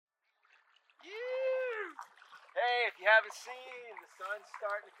if you haven't seen, the sun's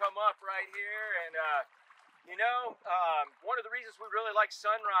starting to come up right here, and one of the reasons we really like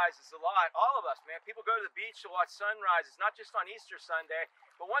sunrises a lot, all of us, man, people go to the beach to watch sunrises, not just on Easter Sunday,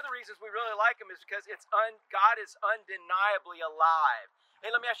 but one of the reasons we really like them is because God is undeniably alive.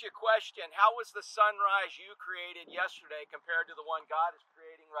 Hey, let me ask you a question. How was the sunrise you created yesterday compared to the one God is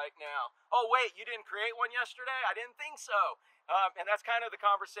creating right now? Oh, wait, you didn't create one yesterday? I didn't think so. And that's kind of the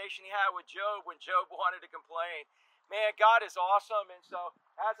conversation he had with Job when Job wanted to complain. Man, God is awesome. And so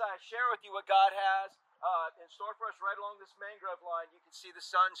as I share with you what God has in store for us right along this mangrove line, you can see the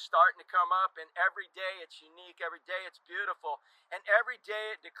sun starting to come up. And every day it's unique. Every day it's beautiful. And every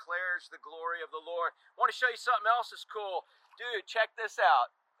day it declares the glory of the Lord. I want to show you something else that's cool. Dude, check this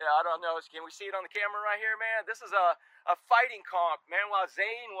out. Yeah, I don't know. Can we see it on the camera right here, man? This is a fighting conch, man. While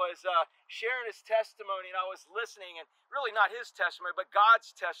Zane was sharing his testimony and I was listening, and really not his testimony, but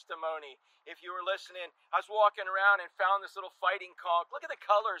God's testimony, if you were listening, I was walking around and found this little fighting conch. Look at the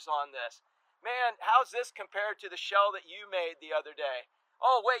colors on this. Man, how's this compared to the shell that you made the other day?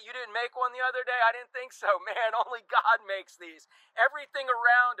 Oh, wait, you didn't make one the other day? I didn't think so, man. Only God makes these. Everything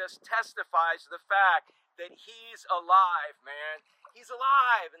around us testifies to the fact that He's alive, man. He's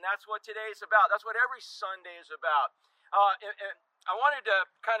alive, and that's what today's about. That's what every Sunday is about. And I wanted to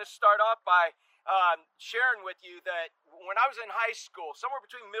kind of start off by sharing with you that when I was in high school, somewhere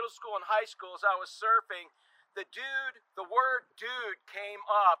between middle school and high school, as I was surfing, the word dude came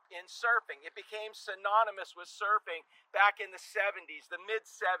up in surfing. It became synonymous with surfing back in the 70s, the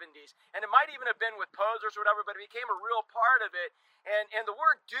mid-70s. And it might even have been with posers or whatever, but it became a real part of it. And the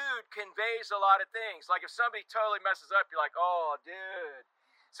word dude conveys a lot of things. Like if somebody totally messes up, you're like, oh, dude.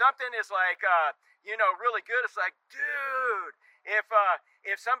 Something is like, really good. It's like, dude.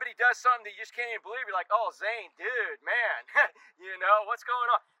 If somebody does something that you just can't even believe, you're like, oh, Zane, dude, man. What's going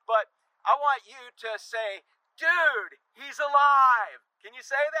on? But I want you to say, dude, he's alive. Can you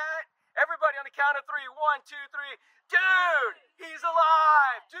say that? Everybody on the count of 3. 1, 2, 3. Dude, he's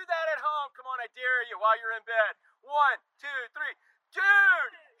alive. Do that at home. Come on, I dare you while you're in bed. 1, 2, 3.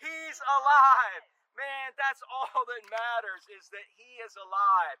 Dude, he's alive. Man, that's all that matters is that he is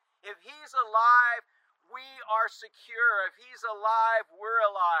alive. If he's alive, we are secure. If he's alive, we're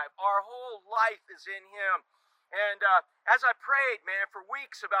alive. Our whole life is in him. And as I prayed, man, for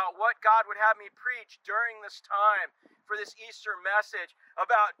weeks about what God would have me preach during this time for this Easter message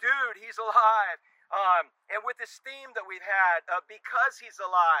about, dude, he's alive. And with this theme that we've had, because he's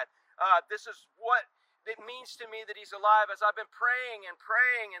alive, this is what it means to me that he's alive. As I've been praying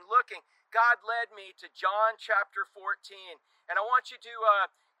and looking, God led me to John chapter 14. And I want you to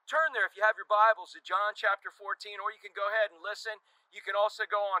turn there if you have your Bibles to John chapter 14, or you can go ahead and listen. You can also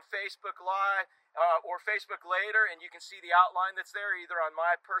go on Facebook Live or Facebook later, and you can see the outline that's there either on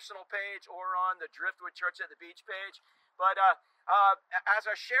my personal page or on the Driftwood Church at the Beach page. But as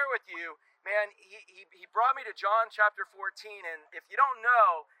I share with you, man, he brought me to John chapter 14, and if you don't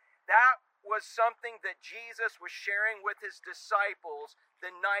know, that was something that Jesus was sharing with his disciples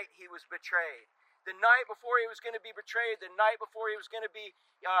the night he was betrayed. The night before he was going to be betrayed, the night before he was going to be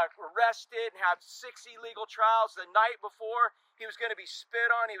arrested and have 6 illegal trials, the night before he was going to be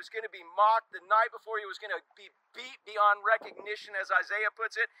spit on, he was going to be mocked, the night before he was going to be beat beyond recognition, as Isaiah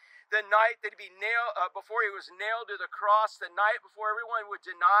puts it, the night that he'd be before he was nailed to the cross, the night before everyone would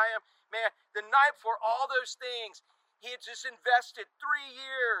deny him. Man, the night before all those things, he had just invested 3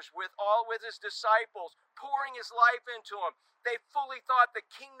 years with his disciples, pouring his life into them. They fully thought the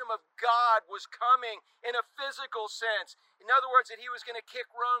kingdom of God was coming in a physical sense. In other words, that he was going to kick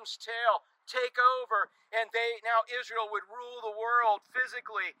Rome's tail, take over, and now Israel would rule the world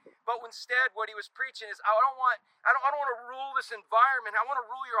physically. But instead, what he was preaching is, I don't want to rule this environment. I want to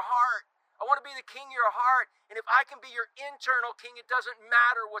rule your heart. I want to be the king of your heart. And if I can be your internal king, it doesn't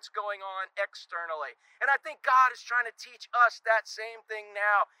matter what's going on externally. And I think God is trying to teach us that same thing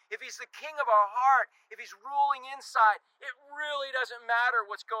now. If he's the king of our heart, if he's ruling inside, it really doesn't matter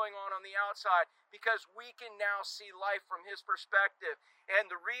what's going on the outside, because we can now see life from his perspective. And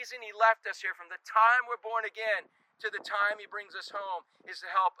the reason he left us here from the time we're born again to the time he brings us home is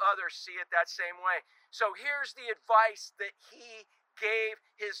to help others see it that same way. So here's the advice that he gave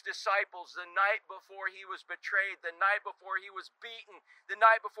his disciples the night before he was betrayed, the night before he was beaten, the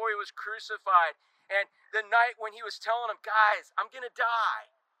night before he was crucified, and the night when he was telling them, guys, I'm going to die.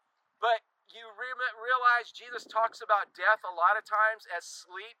 But you realize Jesus talks about death a lot of times as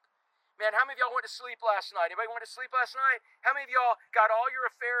sleep. Man, how many of y'all went to sleep last night? Anybody went to sleep last night? How many of y'all got all your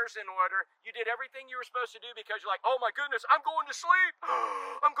affairs in order? You did everything you were supposed to do because you're like, oh my goodness, I'm going to sleep.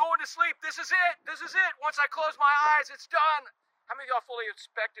 I'm going to sleep. This is it. This is it. Once I close my eyes, it's done. How many of y'all fully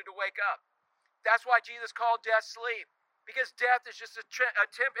expected to wake up? That's why Jesus called death sleep. Because death is just it's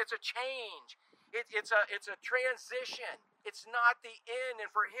a change. It's a transition. It's not the end. And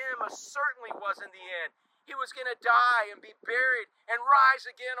for him, it certainly wasn't the end. He was going to die and be buried and rise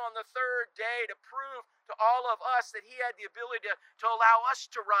again on the third day to prove to all of us that he had the ability to allow us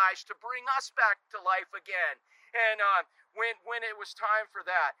to rise, to bring us back to life again. And when it was time for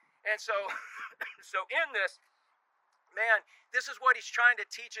that. And so, so in this, man, this is what he's trying to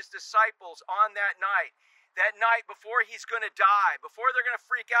teach his disciples on that night. That night before he's going to die, before they're going to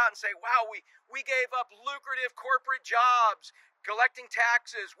freak out and say, wow, we gave up lucrative corporate jobs, collecting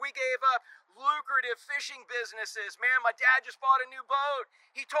taxes. We gave up lucrative fishing businesses. Man, my dad just bought a new boat.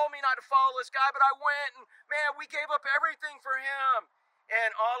 He told me not to follow this guy, but I went, and man, we gave up everything for him.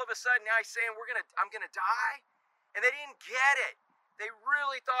 And all of a sudden now he's saying, I'm going to die? And they didn't get it. They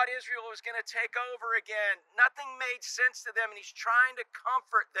really thought Israel was going to take over again. Nothing made sense to them, and he's trying to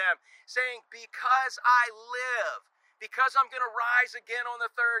comfort them, saying, because I live, because I'm going to rise again on the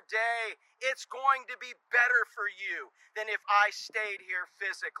third day, it's going to be better for you than if I stayed here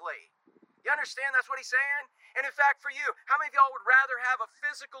physically. You understand that's what he's saying? And in fact, for you, how many of y'all would rather have a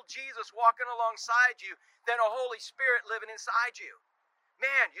physical Jesus walking alongside you than a Holy Spirit living inside you?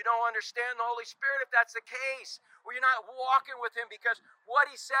 Man, you don't understand the Holy Spirit if that's the case, or you're not walking with him, because what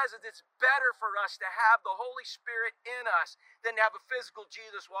he says is it's better for us to have the Holy Spirit in us than to have a physical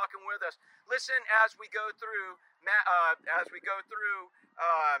Jesus walking with us. Listen as we go through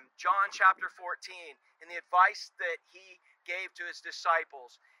John chapter 14 and the advice that he gave to his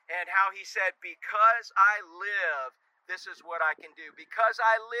disciples, and how he said, because I live, this is what I can do. Because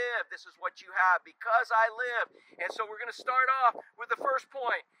I live, this is what you have. Because I live. And so we're going to start off with the first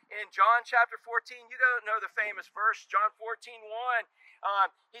point. In John chapter 14, you don't know the famous verse, John 14:1.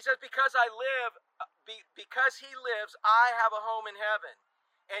 He says, because I live, because he lives, I have a home in heaven.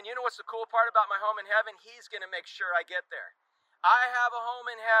 And you know what's the cool part about my home in heaven? He's going to make sure I get there. I have a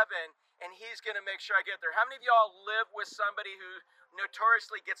home in heaven, and he's going to make sure I get there. How many of y'all live with somebody who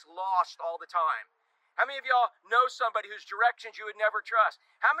notoriously gets lost all the time? How many of y'all know somebody whose directions you would never trust?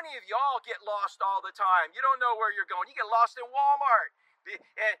 How many of y'all get lost all the time? You don't know where you're going. You get lost in Walmart.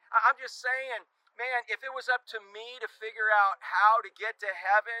 And I'm just saying, man, if it was up to me to figure out how to get to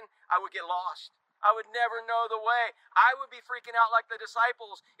heaven, I would get lost. I would never know the way. I would be freaking out like the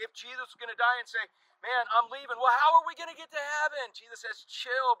disciples if Jesus was going to die and say, man, I'm leaving. Well, how are we going to get to heaven? Jesus says,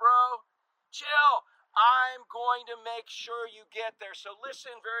 chill, bro. Chill. I'm going to make sure you get there. So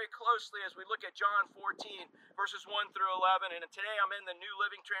listen very closely as we look at John 14, verses 1 through 11. And today I'm in the New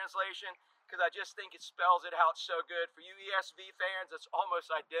Living Translation because I just think it spells it out so good. For you ESV fans, it's almost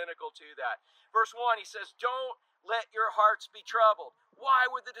identical to that. Verse 1, he says, don't let your hearts be troubled. Why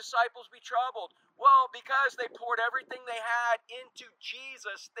would the disciples be troubled? Well, because they poured everything they had into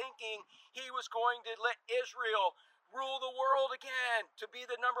Jesus, thinking he was going to let Israel rule the world again, to be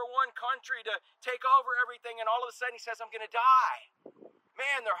the number one country, to take over everything, and all of a sudden he says, I'm going to die.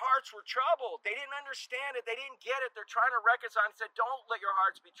 Man, their hearts were troubled. They didn't understand it. They didn't get it. They're trying to reconcile and said, don't let your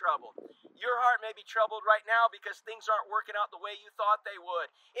hearts be troubled. Your heart may be troubled right now because things aren't working out the way you thought they would.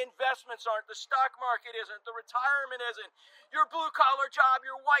 Investments aren't. The stock market isn't. The retirement isn't. Your blue-collar job,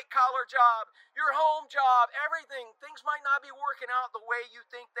 your white-collar job, your home job, everything. Things might not be working out the way you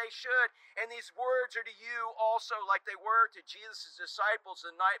think they should. And these words are to you also like they were to Jesus' disciples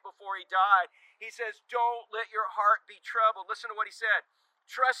the night before he died. He says, don't let your heart be troubled. Listen to what he said.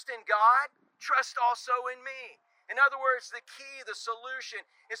 Trust in God, trust also in me. In other words, the key, the solution,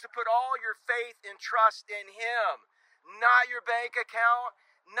 is to put all your faith and trust in him. Not your bank account,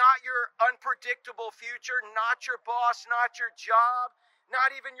 not your unpredictable future, not your boss, not your job,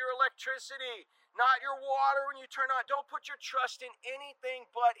 not even your electricity, not your water when you turn on. Don't put your trust in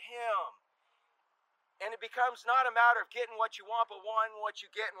anything but him. And it becomes not a matter of getting what you want, but wanting what you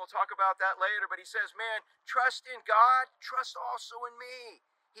get, and we'll talk about that later. But he says, man, trust in God, trust also in me.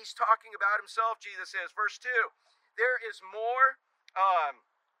 He's talking about himself, Jesus says. Verse 2, there is more,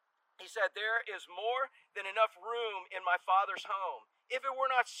 he said, there is more than enough room in my Father's home. If it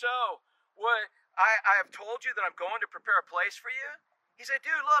were not so, would I have told you that I'm going to prepare a place for you? He said,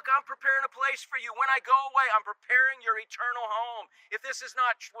 dude, look, I'm preparing a place for you. When I go away, I'm preparing your eternal home. If this was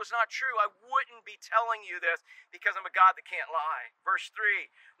not true, I wouldn't be telling you this because I'm a God that can't lie. Verse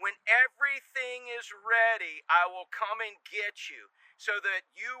 3, when everything is ready, I will come and get you so that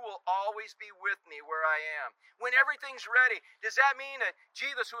you will always be with me where I am. When everything's ready, does that mean that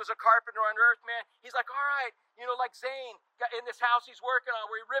Jesus, who was a carpenter on earth, man, he's like, all right, you know, like Zane in this house he's working on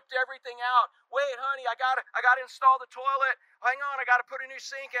where he ripped everything out. Wait, honey, I gotta install the toilet. Hang on, I gotta put a new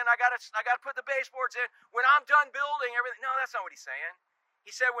sink in. I gotta put the baseboards in. When I'm done building everything. No, that's not what he's saying.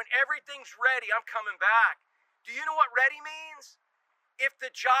 He said, when everything's ready, I'm coming back. Do you know what ready means? If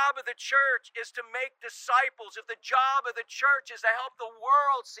the job of the church is to make disciples, if the job of the church is to help the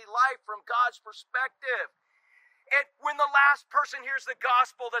world see life from God's perspective, and when the last person hears the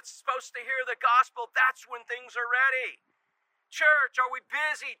gospel that's supposed to hear the gospel, that's when things are ready. Church, are we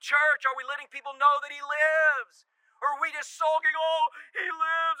busy? Church, are we letting people know that he lives? Or are we just sulking, oh, he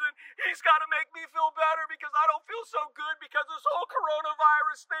lives and he's got to make me feel better because I don't feel so good because of this whole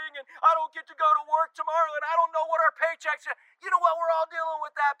coronavirus thing and I don't get to go to work tomorrow and I don't know what our paychecks are. You know what? We're all dealing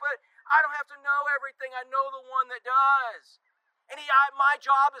with that, but I don't have to know everything. I know the one that does. And my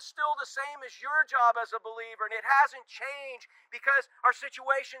job is still the same as your job as a believer, and it hasn't changed because our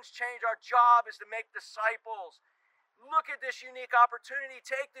situations change. Our job is to make disciples. Look at this unique opportunity.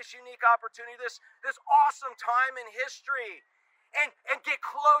 Take this unique opportunity, this awesome time in history, and get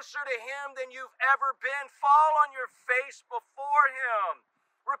closer to him than you've ever been. Fall on your face before him,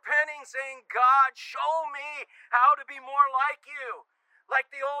 repenting, saying, God, show me how to be more like you. Like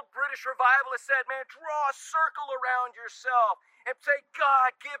the old British revivalist said, man, draw a circle around yourself and say,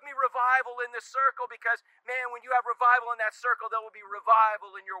 God, give me revival in this circle, because, man, when you have revival in that circle, there will be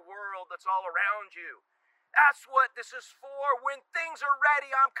revival in your world that's all around you. That's what this is for. When things are ready,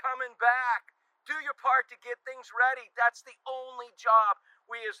 I'm coming back. Do your part to get things ready. That's the only job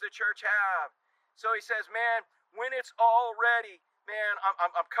we as the church have. So he says, man, when it's all ready, man,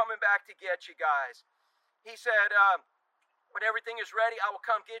 I'm coming back to get you guys. He said, when everything is ready, I will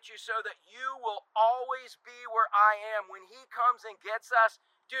come get you so that you will always be where I am. When he comes and gets us,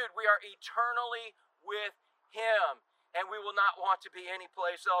 dude, we are eternally with him. And we will not want to be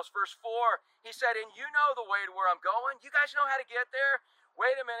anyplace else. Verse 4, he said, and you know the way to where I'm going. You guys know how to get there?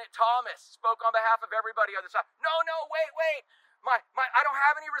 Wait a minute, Thomas spoke on behalf of everybody on the side. No, wait. I don't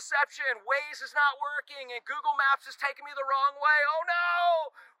have any reception. Waze is not working, and Google Maps is taking me the wrong way. Oh no!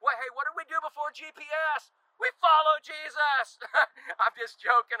 Well, hey, what did we do before GPS? We follow Jesus. I'm just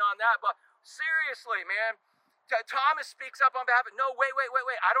joking on that, but seriously, man. Thomas speaks up on behalf of, no, wait.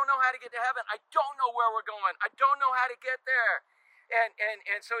 I don't know how to get to heaven. I don't know where we're going. I don't know how to get there.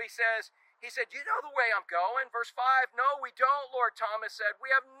 And so he said, you know the way I'm going. Verse 5, no, we don't, Lord, Thomas said. We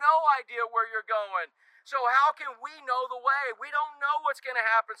have no idea where you're going. So how can we know the way? We don't know what's going to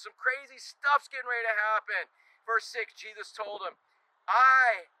happen. Some crazy stuff's getting ready to happen. Verse 6, Jesus told him,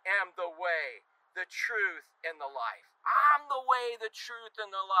 I am the way, the truth, and the life. I'm the way, the truth,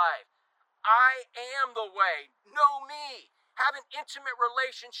 and the life. I am the way. Know me. Have an intimate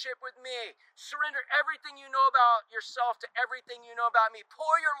relationship with me. Surrender everything you know about yourself to everything you know about me.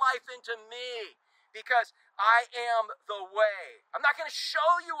 Pour your life into me, because I am the way. I'm not going to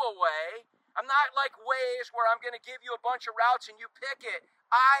show you a way. I'm not like Waze where I'm going to give you a bunch of routes and you pick it.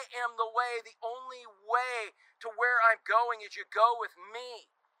 I am the way. The only way to where I'm going is you go with me.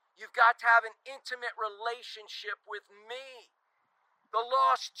 You've got to have an intimate relationship with me. The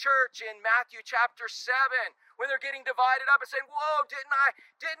lost church in Matthew chapter 7, when they're getting divided up and saying, whoa,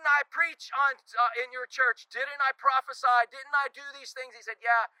 didn't I preach in your church? Didn't I prophesy? Didn't I do these things? He said,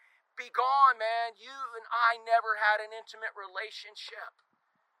 yeah, be gone, man. You and I never had an intimate relationship.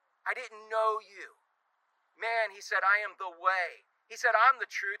 I didn't know you. Man, he said, I am the way. He said, I'm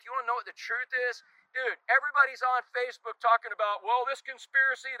the truth. You want to know what the truth is? Dude, everybody's on Facebook talking about, well, this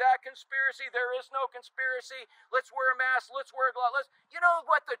conspiracy, that conspiracy, there is no conspiracy. Let's wear a mask, let's wear a glove. You know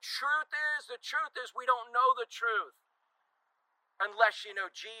what the truth is? The truth is we don't know the truth unless you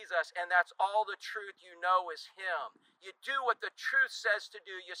know Jesus, and that's all the truth you know is him. You do what the truth says to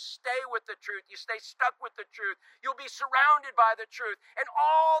do. You stay with the truth. You stay stuck with the truth. You'll be surrounded by the truth. And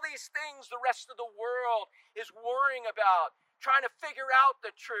all these things the rest of the world is worrying about, trying to figure out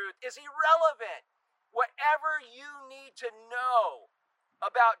the truth, is irrelevant. Whatever you need to know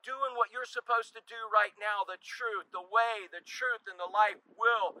about doing what you're supposed to do right now, the truth, the way, the truth, and the life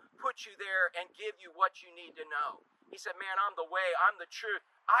will put you there and give you what you need to know. He said, man, I'm the way, I'm the truth,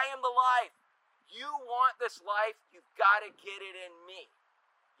 I am the life. You want this life, you've got to get it in me.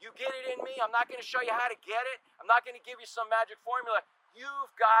 You get it in me, I'm not going to show you how to get it. I'm not going to give you some magic formula.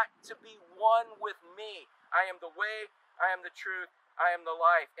 You've got to be one with me. I am the way, I am the truth, I am the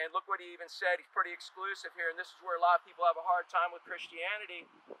life. And look what he even said. He's pretty exclusive here, and this is where a lot of people have a hard time with Christianity.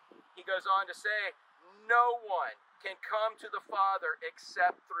 He goes on to say, no one can come to the Father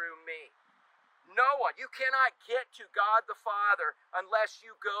except through me. No one. You cannot get to God the Father unless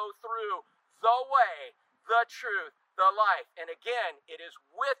you go through the way, the truth, the life. And again, it is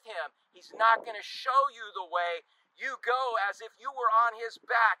with him. He's not going to show you the way. You go as if you were on his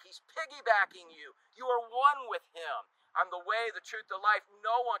back. He's piggybacking you. You are one with him. I'm the way, the truth, the life.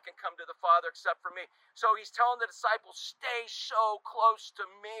 No one can come to the Father except for me. So he's telling the disciples, stay so close to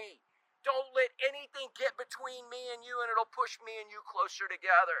me. Don't let anything get between me and you, and it'll push me and you closer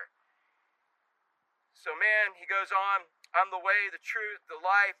together. So man, he goes on, I'm the way, the truth, the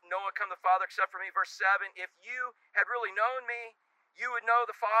life. No one come to the Father except for me. Verse 7, if you had really known me, you would know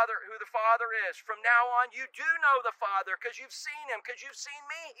the Father, who the Father is. From now on, you do know the Father because you've seen him, because you've seen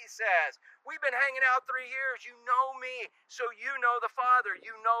me, he says. We've been hanging out 3 years. You know me, so you know the Father.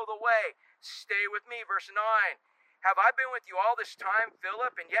 You know the way. Stay with me. Verse 9, have I been with you all this time,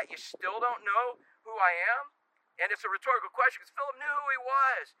 Philip, and yet you still don't know who I am? And it's a rhetorical question because Philip knew who he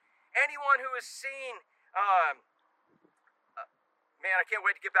was. Anyone who has seen, man, I can't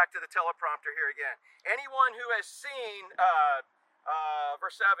wait to get back to the teleprompter here again. Anyone who has seen,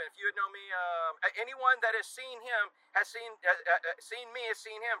 verse 7, if you had known me, anyone that has seen him has seen me, has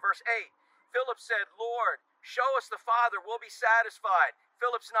seen him. Verse 8, Philip said, Lord, show us the Father, we'll be satisfied.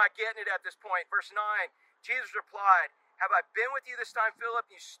 Philip's not getting it at this point. Verse 9, Jesus replied, have I been with you this time, Philip,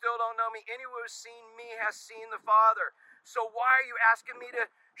 and you still don't know me? Anyone who has seen me has seen the Father. So why are you asking me to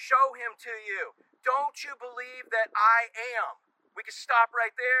show him to you? Don't you believe that I am? We can stop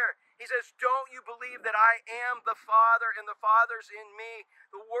right there. He says, don't you believe that I am the Father and the Father's in me?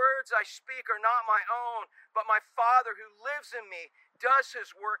 The words I speak are not my own, but my Father who lives in me does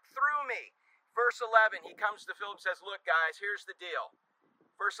his work through me. Verse 11, he comes to Philip and says, look guys, here's the deal.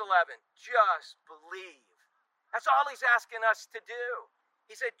 Verse 11, just believe. That's all he's asking us to do.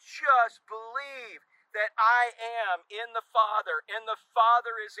 He said, just believe that I am in the Father and the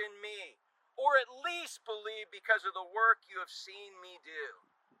Father is in me. Or at least believe because of the work you have seen me do.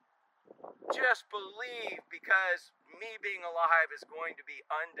 Just believe because me being alive is going to be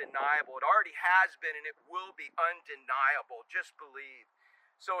undeniable. It already has been and it will be undeniable. Just believe.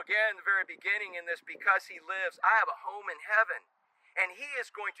 So again, the very beginning in this, because he lives, I have a home in heaven. And he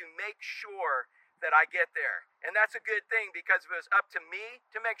is going to make sure that I get there. And that's a good thing because if it was up to me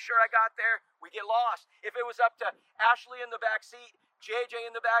to make sure I got there, we get lost. If it was up to Ashley in the back seat, JJ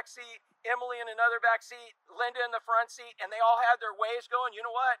in the back seat, Emily in another back seat, Linda in the front seat, and they all had their ways going, you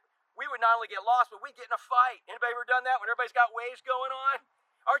know what? We would not only get lost, but we'd get in a fight. Anybody ever done that when everybody's got ways going on?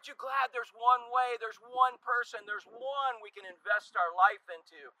 Aren't you glad there's one way, there's one person, there's one we can invest our life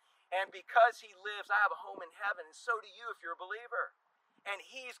into? And because he lives, I have a home in heaven, and so do you if you're a believer. And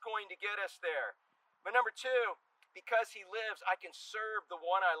he's going to get us there. But number 2, because he lives, I can serve the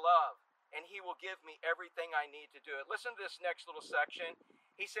one I love, and he will give me everything I need to do it. Listen to this next little section.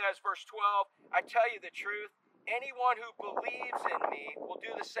 He says, verse 12, I tell you the truth, anyone who believes in me will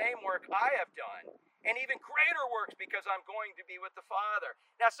do the same work I have done, and even greater works because I'm going to be with the Father.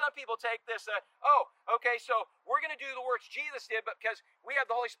 Now, some people take this, okay, so we're going to do the works Jesus did, but because we have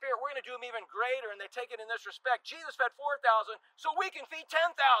the Holy Spirit, we're going to do them even greater, and they take it in this respect. Jesus fed 4,000, so we can feed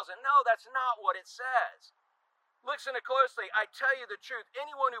 10,000. No, that's not what it says. Listen to closely. I tell you the truth.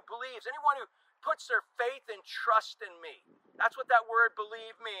 Anyone who believes, anyone who puts their faith and trust in me, that's what that word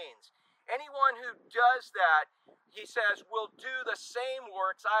believe means. Anyone who does that, he says, will do the same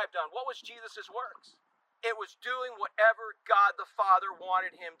works I have done. What was Jesus' works? It was doing whatever God the Father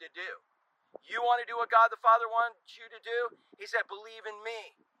wanted him to do. You want to do what God the Father wanted you to do? He said, believe in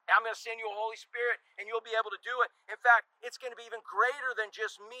me. I'm going to send you a Holy Spirit, and you'll be able to do it. In fact, it's going to be even greater than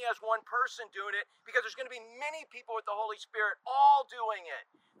just me as one person doing it, because there's going to be many people with the Holy Spirit all doing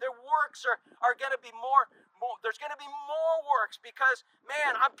it. Their works are going to be more. There's going to be more works because,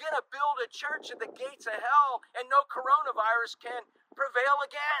 man, I'm going to build a church at the gates of hell, and no coronavirus can prevail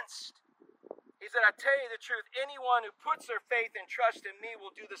against. He said, I tell you the truth, anyone who puts their faith and trust in me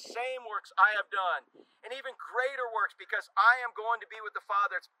will do the same works I have done, and even greater works, because I am going to be with the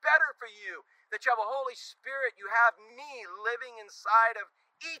Father. It's better for you that you have a Holy Spirit. You have me living inside of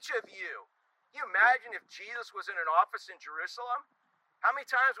each of you. Can you imagine if Jesus was in an office in Jerusalem? How many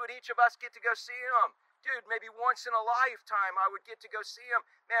times would each of us get to go see him? Dude, maybe once in a lifetime I would get to go see him.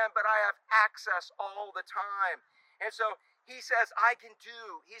 Man, but I have access all the time. And so he says, I can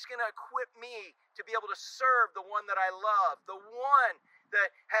do. He's going to equip me to be able to serve the one that I love, the one that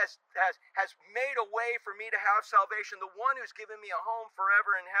has made a way for me to have salvation, the one who's given me a home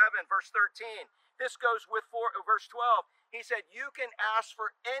forever in heaven. Verse 13. This goes with verse 12. He said, you can ask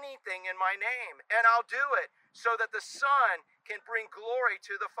for anything in my name, and I'll do it, so that the Son can bring glory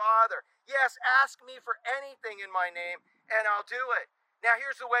to the Father. Yes, ask me for anything in my name, and I'll do it. Now,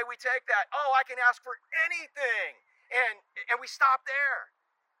 here's the way we take that. Oh, I can ask for anything. And we stop there.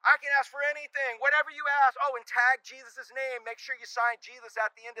 I can ask for anything, whatever you ask. Oh, and tag Jesus' name. Make sure you sign Jesus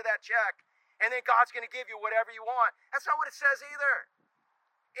at the end of that check. And then God's going to give you whatever you want. That's not what it says either.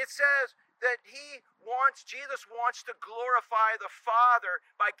 It says that Jesus wants to glorify the Father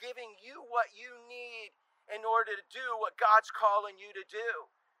by giving you what you need in order to do what God's calling you to do.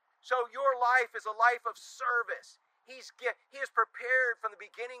 So your life is a life of service. He has prepared from the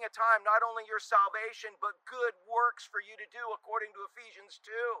beginning of time not only your salvation, but good works for you to do according to Ephesians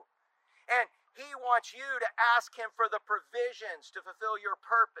 2. And he wants you to ask him for the provisions to fulfill your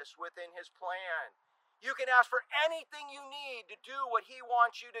purpose within his plan. You can ask for anything you need to do what he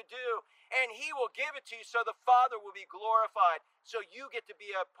wants you to do, and he will give it to you so the Father will be glorified, so you get to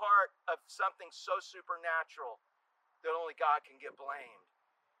be a part of something so supernatural that only God can get blamed.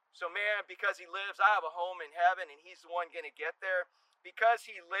 So man, because he lives, I have a home in heaven, and he's the one going to get there. Because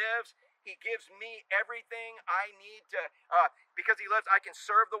he lives, he gives me everything I need to, because he lives, I can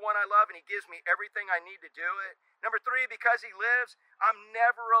serve the one I love, and he gives me everything I need to do it. Number 3, because he lives, I'm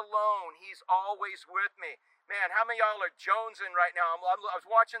never alone. He's always with me. Man, how many of y'all are jonesing right now? I was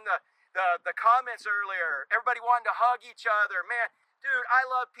watching the comments earlier. Everybody wanting to hug each other. Man, dude, I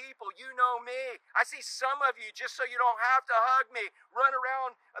love people. You know me. I see some of you, just so you don't have to hug me, run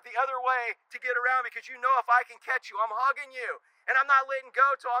around the other way to get around, because you know if I can catch you, I'm hugging you. And I'm not letting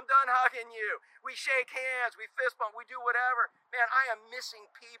go till I'm done hugging you. We shake hands, we fist bump, we do whatever. Man, I am missing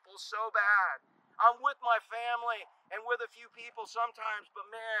people so bad. I'm with my family and with a few people sometimes, but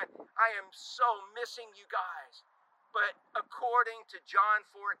man, I am so missing you guys. But according to John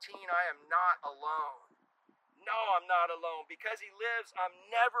 14, I am not alone. No, I'm not alone. Because he lives, I'm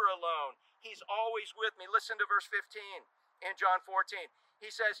never alone. He's always with me. Listen to verse 15 in John 14.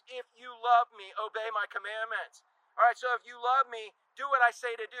 He says, if you love me, obey my commandments. All right, so if you love me, do what I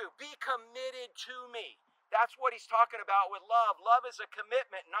say to do. Be committed to me. That's what he's talking about with love. Love is a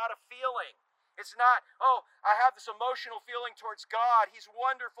commitment, not a feeling. It's not, oh, I have this emotional feeling towards God. He's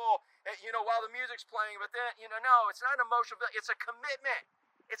wonderful, while the music's playing. But then, no, it's not an emotional feeling. It's a commitment.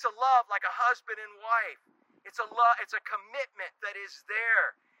 It's a love like a husband and wife. It's a commitment that is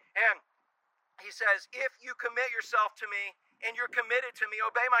there. And he says, if you commit yourself to me and you're committed to me,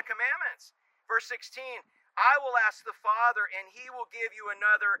 obey my commandments. Verse 16, I will ask the Father, and he will give you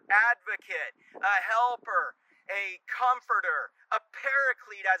another advocate, a helper, a comforter, a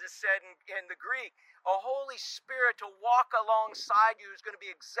paraclete, as it said in the Greek, a Holy Spirit to walk alongside you who's going to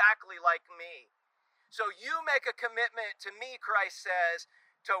be exactly like me. So you make a commitment to me, Christ says,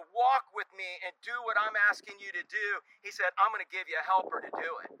 to walk with me and do what I'm asking you to do. He said, I'm going to give you a helper to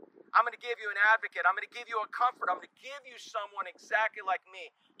do it. I'm going to give you an advocate. I'm going to give you a comfort. I'm going to give you someone exactly like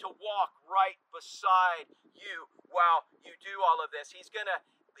me to walk right beside you while you do all of this. He's going to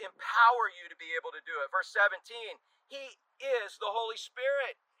empower you to be able to do it. Verse 17, he is the Holy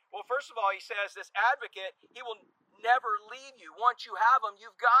Spirit. Well, first of all, he says this advocate, he will never leave you. Once you have him,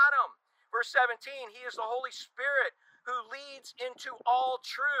 you've got him. Verse 17, he is the Holy Spirit who leads into all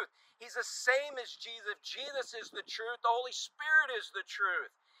truth. He's the same as Jesus. Jesus is the truth. The Holy Spirit is the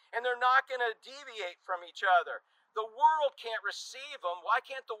truth. And they're not going to deviate from each other. The world can't receive him. Why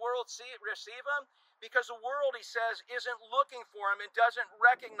can't the world receive him? Because the world, he says, isn't looking for him and doesn't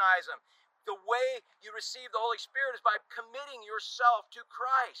recognize him. The way you receive the Holy Spirit is by committing yourself to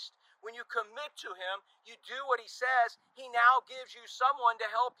Christ. When you commit to him, you do what he says. He now gives you someone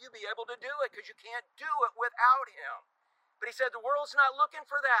to help you be able to do it, because you can't do it without him. But he said the world's not looking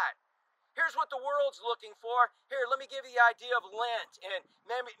for that. Here's what the world's looking for. Here, let me give you the idea of Lent. And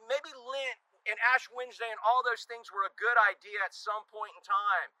maybe Lent and Ash Wednesday and all those things were a good idea at some point in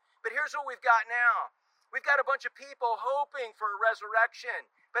time. But here's what we've got now. We've got a bunch of people hoping for a resurrection,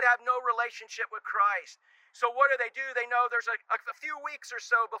 but have no relationship with Christ. So what do? They know there's a few weeks or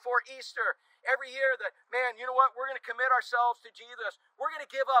so before Easter every year that, man, you know what? We're going to commit ourselves to Jesus. We're going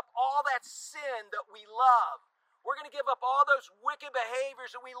to give up all that sin that we love. We're going to give up all those wicked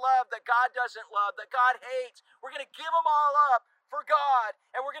behaviors that we love, that God doesn't love, that God hates. We're going to give them all up for God,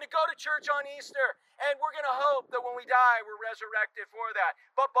 and we're going to go to church on Easter, and we're going to hope that when we die, we're resurrected for that.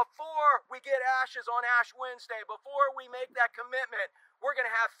 But before we get ashes on Ash Wednesday, before we make that commitment, we're going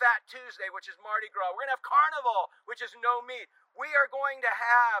to have Fat Tuesday, which is Mardi Gras. We're going to have Carnival, which is no meat. We are going to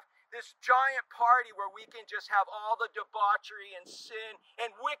have this giant party where we can just have all the debauchery and sin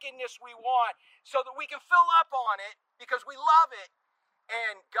and wickedness we want, so that we can fill up on it because we love it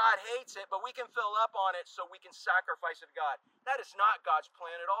and God hates it, but we can fill up on it so we can sacrifice it to God. That is not God's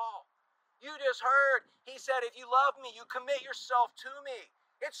plan at all. You just heard, he said, if you love me, you commit yourself to me.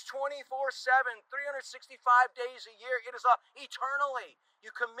 It's 24/7, 365 days a year. It is eternally. You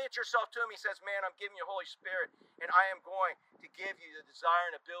commit yourself to him. He says, man, I'm giving you Holy Spirit, and I am going to give you the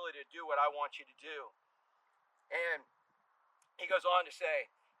desire and ability to do what I want you to do. And he goes on to say,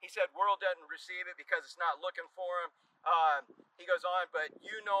 He said, world doesn't receive it because it's not looking for him. He goes on, but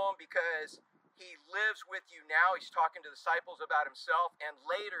you know him because he lives with you now. He's talking to disciples about himself, and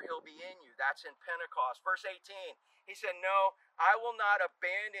later he'll be in you. That's in Pentecost. Verse 18, he said, no, I will not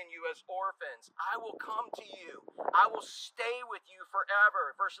abandon you as orphans. I will come to you. I will stay with you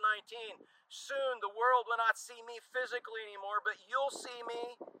forever. Verse 19, soon the world will not see me physically anymore, but you'll see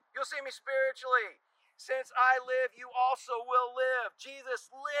me. You'll see me spiritually. Since I live, you also will live.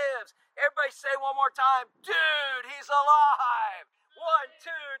 Jesus lives. Everybody say one more time, dude, he's alive. 1, 2,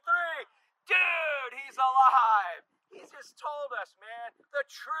 3. Dude, he's alive. He just told us, man. The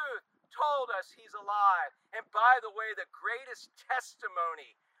truth told us he's alive. And by the way, the greatest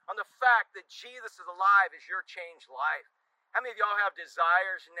testimony on the fact that Jesus is alive is your changed life. How many of y'all have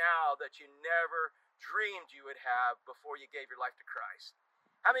desires now that you never dreamed you would have before you gave your life to Christ?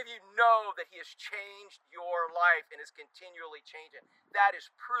 How many of you know that he has changed your life and is continually changing? That is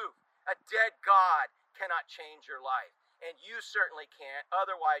proof. A dead God cannot change your life. And you certainly can't.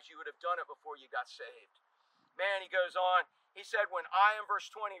 Otherwise, you would have done it before you got saved. Man, he goes on. He said, when I am, verse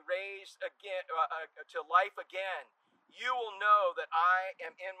 20, raised again to life again, you will know that I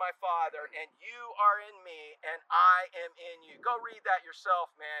am in my Father, and you are in me, and I am in you. Go read that yourself,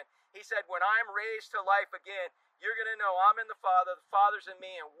 man. He said, when I'm raised to life again, you're going to know I'm in the Father, the Father's in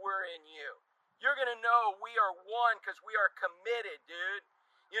me, and we're in you. You're going to know we are one because we are committed, dude.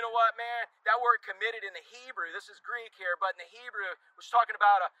 You know what, man? That word committed in the Hebrew, this is Greek here, but in the Hebrew, it was talking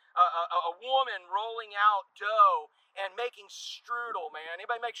about a woman rolling out dough and making strudel, man.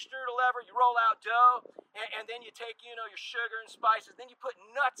 Anybody make strudel ever? You roll out dough, and then you take, your sugar and spices, then you put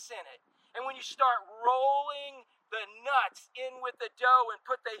nuts in it. And when you start rolling the nuts in with the dough and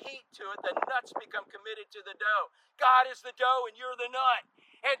put the heat to it, the nuts become committed to the dough. God is the dough, and you're the nut.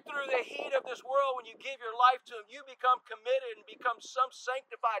 And through the heat of this world, when you give your life to him, you become committed and become some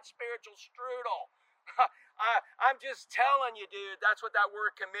sanctified spiritual strudel. I'm just telling you, dude, that's what that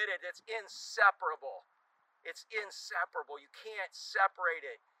word committed. It's inseparable. It's inseparable. You can't separate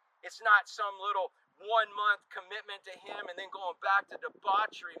it. It's not some little 1 month commitment to him and then going back to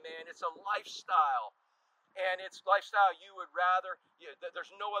debauchery, man. It's a lifestyle. And it's lifestyle you would rather,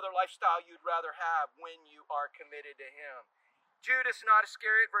 there's no other lifestyle you'd rather have when you are committed to him. Judas, not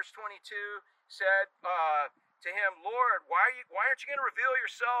Iscariot, verse 22, said to him, Lord, why aren't you going to reveal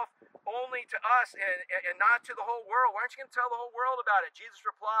yourself only to us and not to the whole world? Why aren't you going to tell the whole world about it? Jesus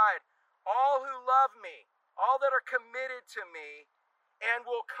replied, all who love me, all that are committed to me, and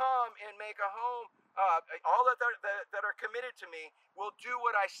will come and make a home, all that are committed to me will do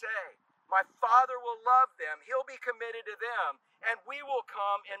what I say. My Father will love them. He'll be committed to them. And we will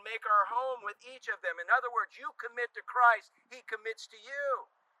come and make our home with each of them. In other words, you commit to Christ, he commits to you.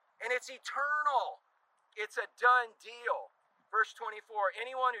 And it's eternal. It's a done deal. Verse 24,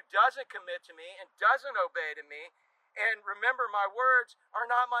 anyone who doesn't commit to me and doesn't obey to me, and remember my words are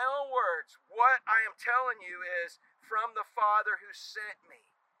not my own words. What I am telling you is from the Father who sent me.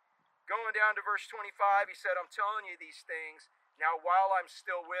 Going down to verse 25, he said, I'm telling you these things now while I'm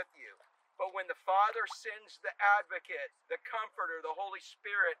still with you. But when the Father sends the advocate, the comforter, the Holy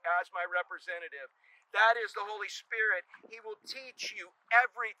Spirit as my representative, that is the Holy Spirit, he will teach you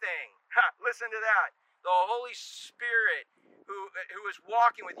everything. Listen to that. The Holy Spirit who is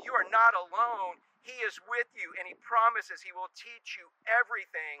walking with you are not alone. He is with you, and he promises he will teach you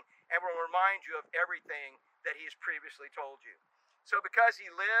everything and will remind you of everything that he has previously told you. So because he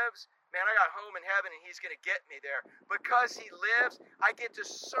lives, man, I got home in heaven and he's going to get me there. Because he lives, I get to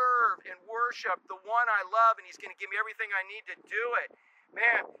serve and worship the one I love, and he's going to give me everything I need to do it.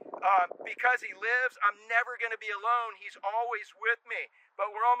 Man, because he lives, I'm never going to be alone. He's always with me. But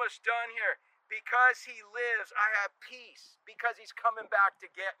we're almost done here. Because he lives, I have peace because he's coming back to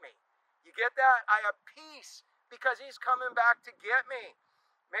get me. You get that? I have peace because he's coming back to get me.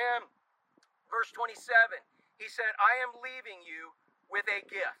 Man, verse 27. He said, I am leaving you with a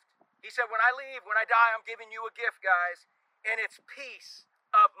gift. He said, when I leave, when I die, I'm giving you a gift, guys. And it's peace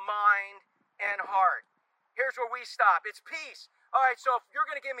of mind and heart. Here's where we stop. It's peace. All right, so if you're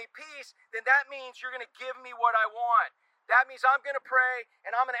going to give me peace, then that means you're going to give me what I want. That means I'm going to pray,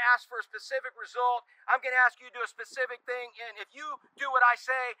 and I'm going to ask for a specific result. I'm going to ask you to do a specific thing, and if you do what I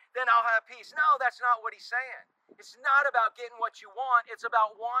say, then I'll have peace. No, that's not what he's saying. It's not about getting what you want. It's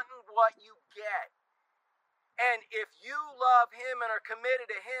about wanting what you get. And if you love him and are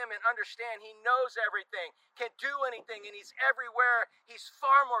committed to him and understand he knows everything, can do anything, and he's everywhere, he's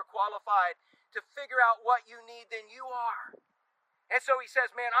far more qualified to figure out what you need than you are. And so he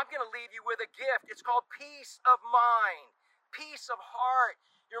says, man, I'm going to leave you with a gift. It's called peace of mind, peace of heart.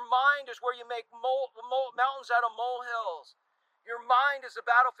 Your mind is where you make mountains out of molehills. Your mind is a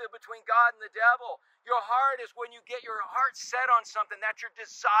battlefield between God and the devil. Your heart is when you get your heart set on something. That's your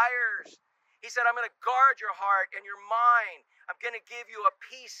desires. He said, I'm going to guard your heart and your mind. I'm going to give you a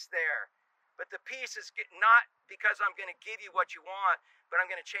peace there. But the peace is not because I'm going to give you what you want, but I'm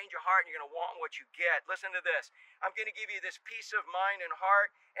going to change your heart and you're going to want what you get. Listen to this. I'm going to give you this peace of mind and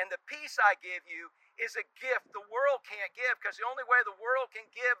heart, and the peace I give you is a gift the world can't give, because the only way the world can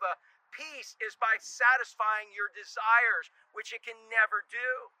give a peace is by satisfying your desires, which it can never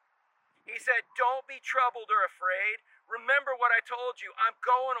do. He said, don't be troubled or afraid. Remember what I told you. I'm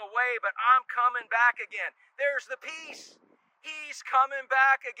going away, but I'm coming back again. There's the peace. He's coming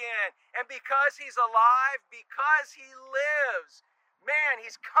back again. And because he's alive, because he lives, man,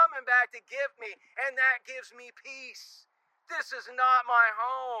 he's coming back to give me, and that gives me peace. This is not my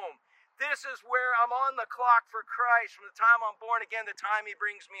home. This is where I'm on the clock for Christ from the time I'm born again, the time he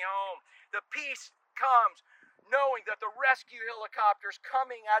brings me home. The peace comes knowing that the rescue helicopter's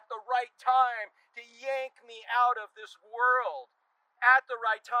coming at the right time to yank me out of this world at the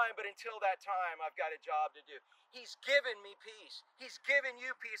right time. But until that time, I've got a job to do. He's given me peace. He's given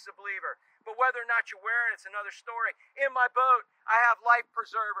you peace, a believer. But whether or not you're wearing it's another story. In my boat, I have life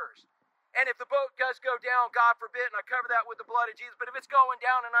preservers. And if the boat does go down, God forbid, and I cover that with the blood of Jesus, but if it's going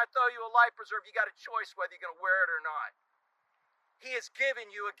down and I throw you a life preserver, you got a choice whether you're going to wear it or not. He has given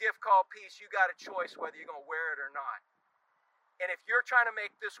you a gift called peace. You got a choice whether you're going to wear it or not. And if you're trying to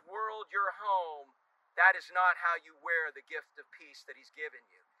make this world your home, that is not how you wear the gift of peace that he's given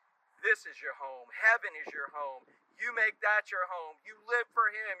you. This is your home. Heaven is your home. You make that your home. You live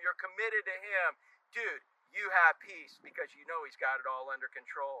for him. You're committed to him. Dude, you have peace because you know he's got it all under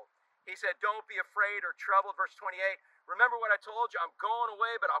control. He said, don't be afraid or troubled. Verse 28, remember what I told you. I'm going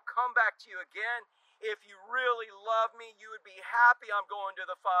away, but I'll come back to you again. If you really love me, you would be happy I'm going to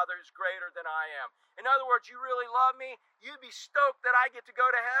the Father who's greater than I am. In other words, you really love me, you'd be stoked that I get to go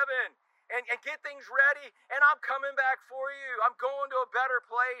to heaven and get things ready, and I'm coming back for you. I'm going to a better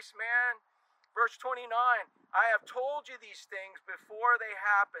place, man. Verse 29, I have told you these things before they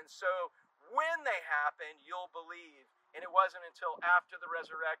happen, so when they happen, you'll believe. And it wasn't until after the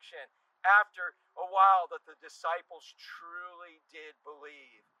resurrection, after a while, that the disciples truly did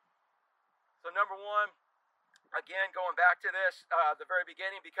believe. So number one, again, going back to this, the very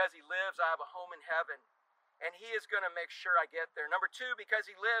beginning, because he lives, I have a home in heaven. And he is going to make sure I get there. Number two, because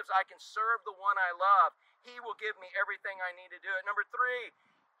he lives, I can serve the one I love. He will give me everything I need to do it. Number three,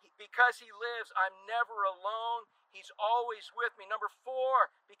 because he lives, I'm never alone. He's always with me. Number four,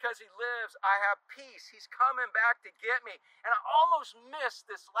 because he lives, I have peace. He's coming back to get me. And I almost missed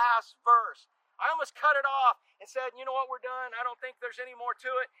this last verse. I almost cut it off and said, you know what, we're done. I don't think there's any more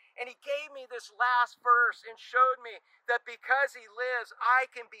to it. And he gave me this last verse and showed me that because he lives, I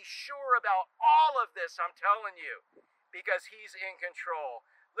can be sure about all of this, I'm telling you, because he's in control.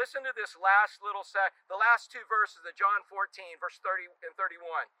 Listen to this last little the last two verses of John 14, verse 30 and 31.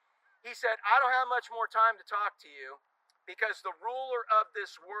 He said, I don't have much more time to talk to you because the ruler of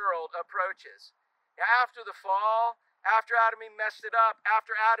this world approaches. Now, after the fall, after Adam and Eve messed it up,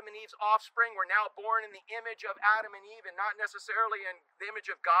 after Adam and Eve's offspring were now born in the image of Adam and Eve and not necessarily in the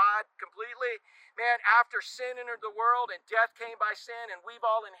image of God completely. Man, after sin entered the world and death came by sin and we've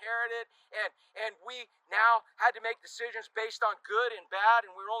all inherited and we now had to make decisions based on good and bad,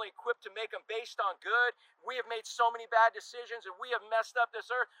 and we were only equipped to make them based on good. We have made so many bad decisions and we have messed up this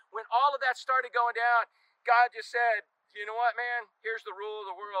earth. When all of that started going down, God just said, you know what, man? Here's the rule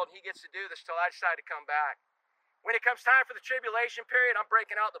of the world. He gets to do this till I decide to come back. When it comes time for the tribulation period, I'm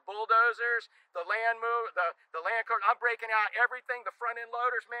breaking out the bulldozers, the land cart. I'm breaking out everything, the front end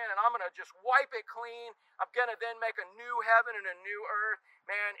loaders, man, and I'm going to just wipe it clean. I'm going to then make a new heaven and a new earth,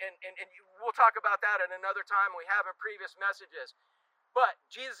 man, and we'll talk about that at another time. We have in previous messages. But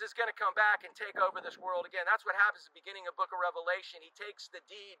Jesus is going to come back and take over this world again. That's what happens at the beginning of the book of Revelation. He takes the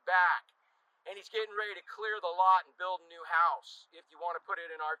deed back, and he's getting ready to clear the lot and build a new house, if you want to put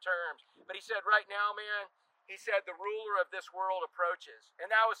it in our terms. But he said, right now, man, he said the ruler of this world approaches.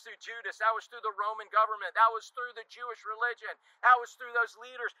 And that was through Judas. That was through the Roman government. That was through the Jewish religion. That was through those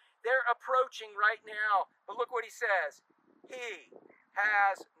leaders. They're approaching right now. But look what he says. He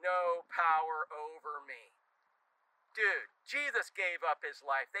has no power over me. Dude, Jesus gave up his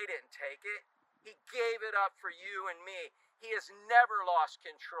life. They didn't take it. He gave it up for you and me. He has never lost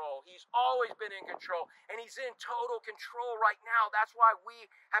control. He's always been in control, and he's in total control right now. That's why we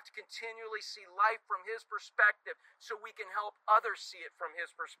have to continually see life from his perspective so we can help others see it from his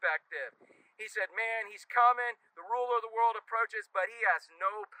perspective. He said, man, he's coming. The ruler of the world approaches, but he has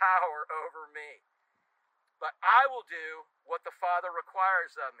no power over me. But I will do what the Father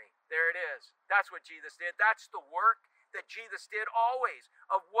requires of me. There it is. That's what Jesus did. That's the work. that Jesus did always,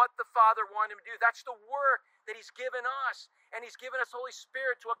 of what the Father wanted him to do. That's the work that he's given us. And he's given us Holy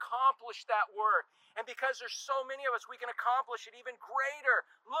Spirit to accomplish that work. And because there's so many of us, we can accomplish it even greater.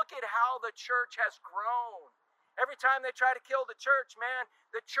 Look at how the church has grown. Every time they try to kill the church, man,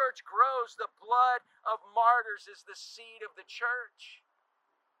 the church grows. The blood of martyrs is the seed of the church.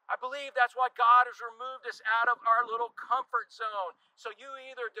 I believe that's why God has removed us out of our little comfort zone. So you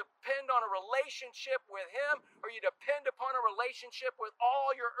either depend on a relationship with him, or you depend upon a relationship with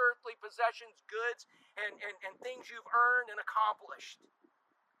all your earthly possessions, goods, and things you've earned and accomplished.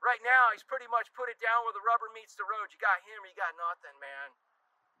 Right now, he's pretty much put it down where the rubber meets the road. You got him or you got nothing, man.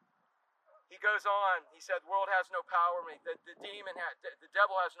 He goes on. He said, the world has no power over me. The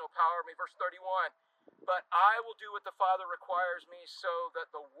devil has no power over me. Verse 31. But I will do what the Father requires me, so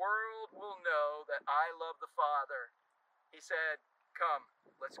that the world will know that I love the Father. He said, come,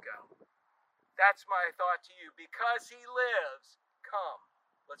 let's go. That's my thought to you. Because he lives, come,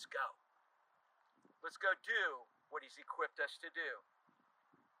 let's go. Let's go do what he's equipped us to do.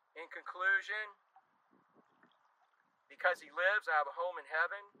 In conclusion, because he lives, I have a home in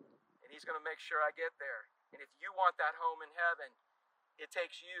heaven, and he's going to make sure I get there. And if you want that home in heaven, it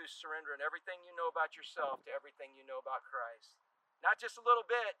takes you surrendering everything you know about yourself to everything you know about Christ. Not just a little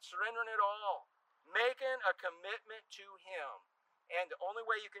bit, surrendering it all. Making a commitment to him. And the only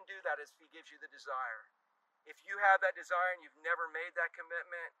way you can do that is if he gives you the desire. If you have that desire and you've never made that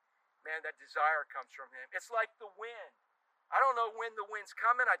commitment, man, that desire comes from him. It's like the wind. I don't know when the wind's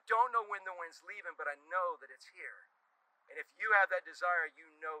coming. I don't know when the wind's leaving, but I know that it's here. And if you have that desire, you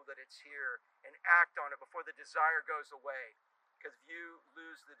know that it's here. And act on it before the desire goes away. Because if you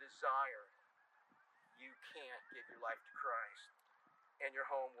lose the desire, you can't give your life to Christ. And your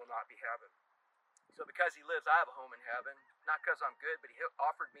home will not be heaven. So because he lives, I have a home in heaven. Not because I'm good, but he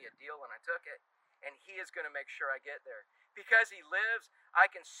offered me a deal and I took it. And he is going to make sure I get there. Because he lives, I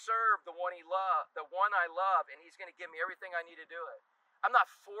can serve the one I love, and he's going to give me everything I need to do it. I'm not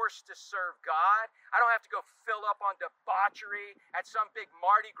forced to serve God. I don't have to go fill up on debauchery at some big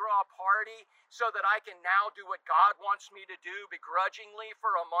Mardi Gras party so that I can now do what God wants me to do begrudgingly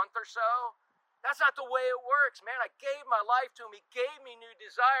for a month or so. That's not the way it works, man. I gave my life to him. He gave me new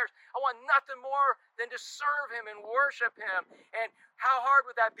desires. I want nothing more than to serve him and worship him. And how hard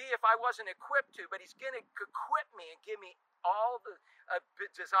would that be if I wasn't equipped to? But he's going to equip me and give me all the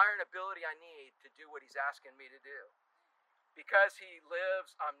desire and ability I need to do what he's asking me to do. Because he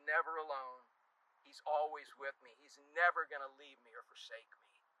lives, I'm never alone. He's always with me. He's never going to leave me or forsake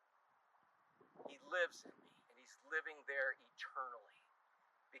me. He lives in me, and he's living there eternally.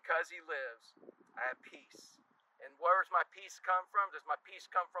 Because he lives, I have peace. And where does my peace come from? Does my peace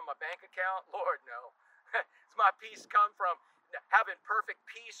come from my bank account? Lord, no. Does my peace come from having perfect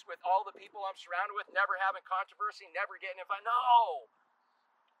peace with all the people I'm surrounded with, never having controversy, never getting involved? No.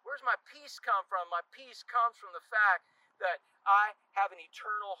 Where's my peace come from? My peace comes from the fact that I have an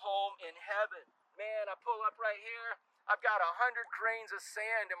eternal home in heaven. Man, I pull up right here. I've got 100 grains of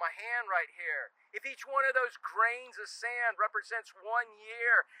sand in my hand right here. If each one of those grains of sand represents 1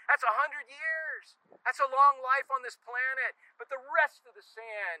 year, that's 100 years. That's a long life on this planet. But the rest of the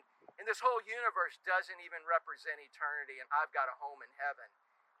sand in this whole universe doesn't even represent eternity. And I've got a home in heaven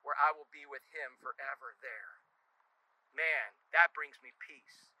where I will be with him forever there. Man, that brings me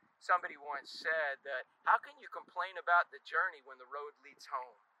peace. Somebody once said that, how can you complain about the journey when the road leads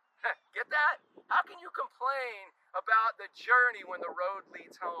home? Get that? How can you complain about the journey when the road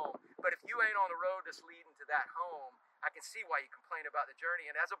leads home? But if you ain't on the road that's leading to that home, I can see why you complain about the journey.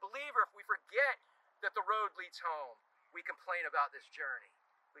 And as a believer, if we forget that the road leads home, we complain about this journey.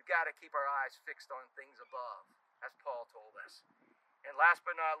 We've got to keep our eyes fixed on things above, as Paul told us. And last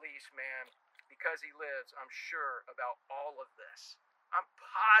but not least, man, because he lives, I'm sure about all of this. I'm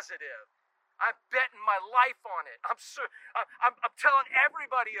positive. I'm betting my life on it. I'm telling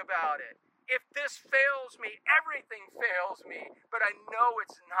everybody about it. If this fails me, everything fails me. But I know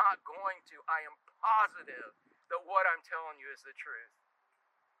it's not going to. I am positive that what I'm telling you is the truth.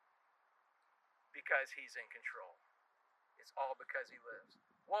 Because he's in control. It's all because he lives.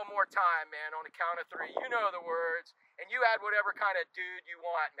 One more time, man, on the count of 3. You know the words. And you add whatever kind of dude you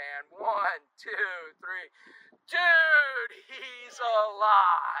want, man. 1, 2, 3. Dude, he's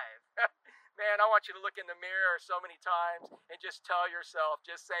alive. Man, I want you to look in the mirror so many times and just tell yourself,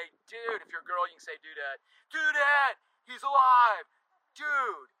 just say, dude. If you're a girl, you can say, dudette. Dudette, he's alive.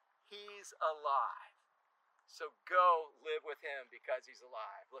 Dude, he's alive. So go live with him because he's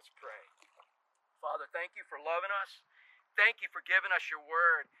alive. Let's pray. Father, thank you for loving us. Thank you for giving us your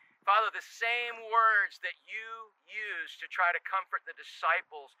word. Father, the same words that you used to try to comfort the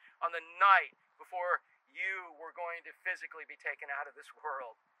disciples on the night before you were going to physically be taken out of this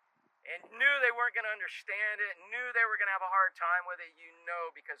world, and knew they weren't going to understand it, knew they were going to have a hard time with it, you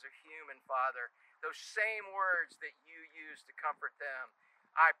know, because they're human, Father. Those same words that you used to comfort them,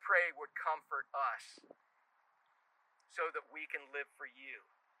 I pray would comfort us so that we can live for you,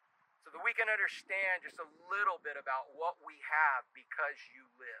 so that we can understand just a little bit about what we have because you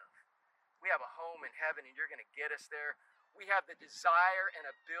live. We have a home in heaven, and you're going to get us there. We have the desire and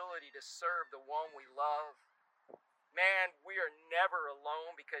ability to serve the one we love. Man, we are never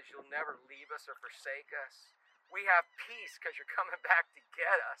alone because you'll never leave us or forsake us. We have peace because you're coming back to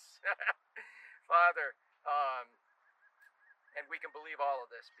get us. Father, and we can believe all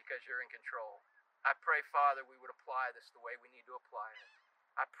of this because you're in control. I pray, Father, we would apply this the way we need to apply it.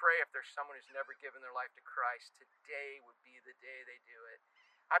 I pray if there's someone who's never given their life to Christ, today would be the day they do it.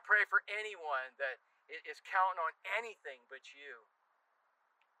 I pray for anyone that is counting on anything but you,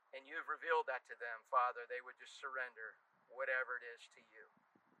 and you've revealed that to them, Father, they would just surrender whatever it is to you.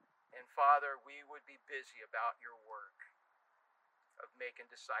 And Father, we would be busy about your work of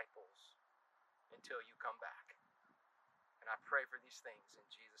making disciples until you come back. And I pray for these things in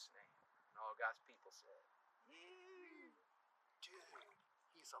Jesus' name. And all God's people said, dude,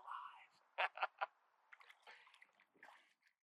 he's alive.